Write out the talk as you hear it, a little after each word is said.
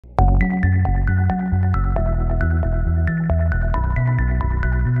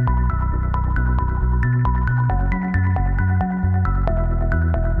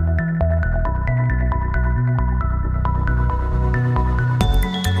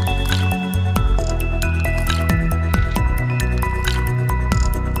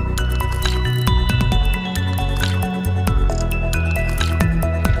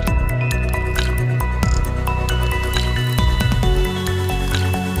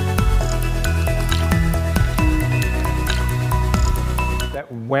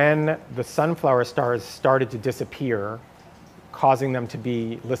when the sunflower stars started to disappear, causing them to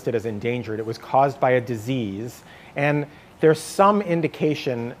be listed as endangered, it was caused by a disease. And there's some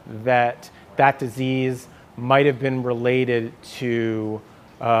indication that that disease might have been related to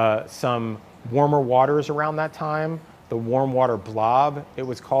some warmer waters around that time, the warm water blob, it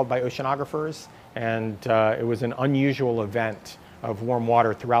was called by oceanographers. And it was an unusual event of warm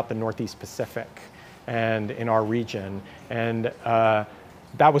water throughout the Northeast Pacific and in our region. And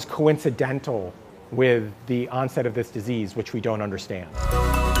that was coincidental with the onset of this disease, which we don't understand.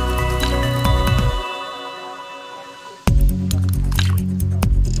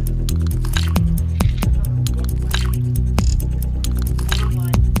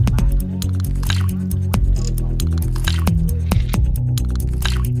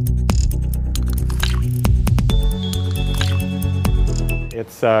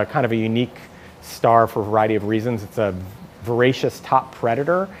 It's kind of a unique star for a variety of reasons. It's a voracious top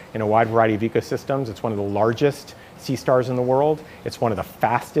predator in a wide variety of ecosystems. It's one of the largest sea stars in the world. It's one of the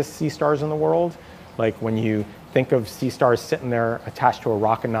fastest sea stars in the world. Like when you think of sea stars sitting there attached to a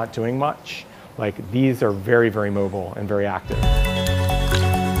rock and not doing much, like these are very, very mobile and very active.